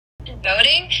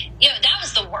voting, that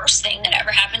was the worst thing that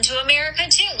ever happened to America,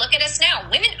 too. Look at us now.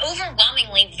 Women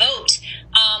overwhelmingly vote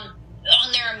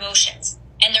on their emotions.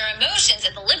 And their emotions,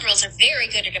 and the liberals are very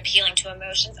good at appealing to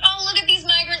emotions. Oh, look at these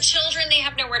migrant children. They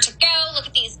have nowhere to go. Look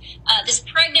at this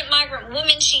pregnant migrant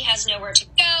woman. She has nowhere to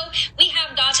go. We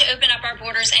have got to open up our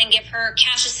borders and give her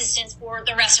cash assistance for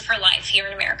the rest of her life here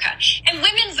in America. And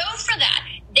women vote for that.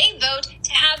 They vote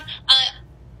to have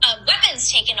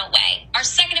weapons taken away, our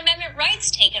Second Amendment rights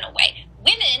taken away.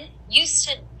 Women used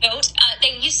to vote,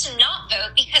 they used to not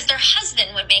vote because their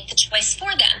husband would make the choice for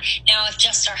them. Now, if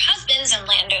just our husbands and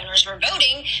landowners were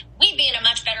voting, we'd be in a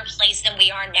much better place than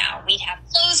we are now. We'd have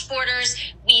closed borders,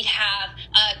 we'd have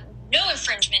no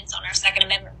infringements on our Second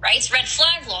Amendment rights, red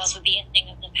flag laws would be a thing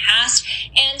of the past,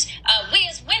 and we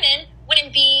as women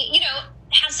wouldn't be,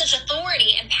 have such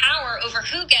authority and power over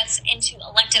who gets into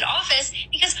elected office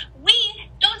because we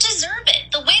don't deserve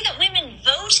it. The way that women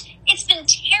vote, it's been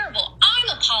terrible.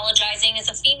 I'm apologizing as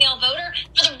a female voter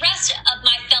for the rest of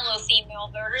my fellow female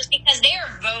voters because they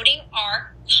are voting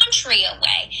our country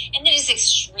away. And it is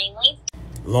extremely...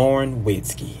 Lauren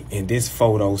Witzke, and this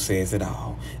photo says it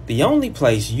all. The only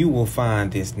place you will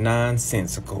find this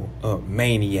nonsensical,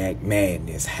 maniac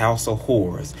madness, house of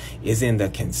horrors, is in the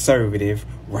conservative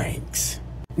ranks.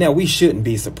 Now, we shouldn't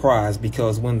be surprised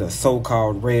because when the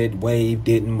so-called red wave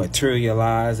didn't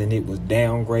materialize and it was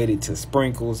downgraded to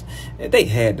sprinkles, they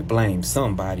had to blame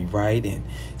somebody, right? And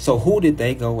so who did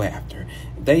they go after?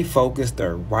 They focused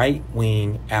their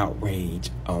right-wing outrage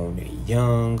on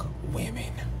young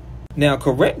women. Now,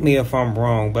 correct me if I'm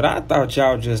wrong, but I thought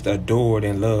y'all just adored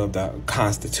and loved the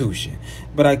Constitution.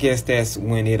 But I guess that's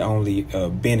when it only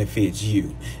benefits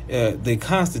you. The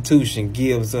Constitution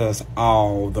gives us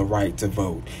all the right to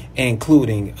vote,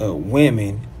 including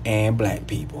women and black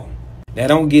people. Now,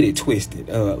 don't get it twisted.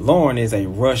 Lauren is a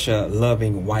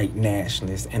Russia-loving white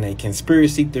nationalist and a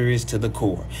conspiracy theorist to the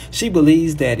core. She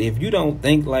believes that if you don't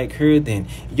think like her, then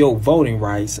your voting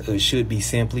rights should be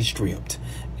simply stripped.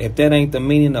 If that ain't the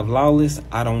meaning of lawless,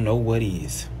 I don't know what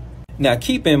is. Now,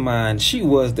 keep in mind, she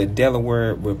was the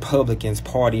Delaware Republicans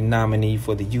Party nominee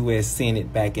for the U.S.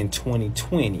 Senate back in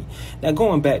 2020. Now,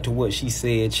 going back to what she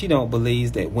said, she don't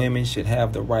believe that women should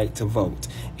have the right to vote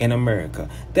in America.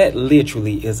 That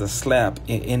literally is a slap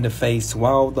in the face to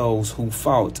all those who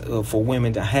fought for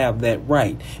women to have that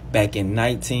right back in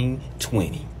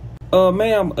 1920.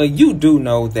 Ma'am, you do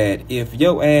know that if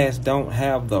your ass don't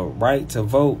have the right to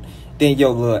vote, then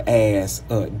your little ass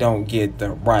don't get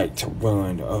the right to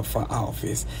run for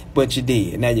office. But you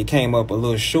did. Now, you came up a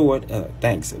little short,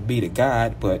 thanks be to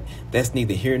God, but that's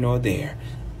neither here nor there.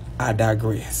 I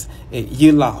digress.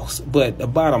 You lost, but the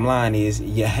bottom line is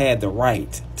you had the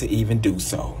right to even do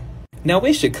so. Now,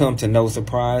 it should come to no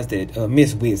surprise that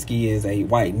Miss Witzke is a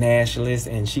white nationalist,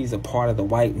 and she's a part of the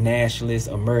white nationalist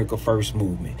America First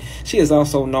movement. She is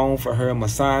also known for her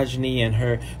misogyny and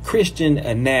her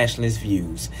Christian nationalist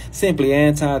views, simply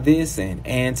anti-this and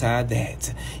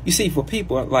anti-that. You see, for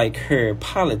people like her,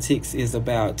 politics is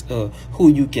about who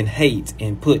you can hate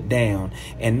and put down,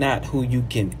 and not who you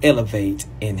can elevate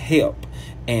and help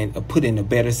and put in a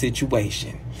better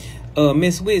situation.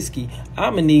 Miss Witzke,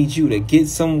 I'ma need you to get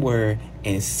somewhere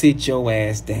and sit your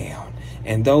ass down.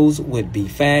 And those would be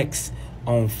facts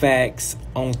on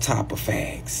top of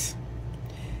facts.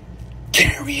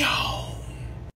 Carry on.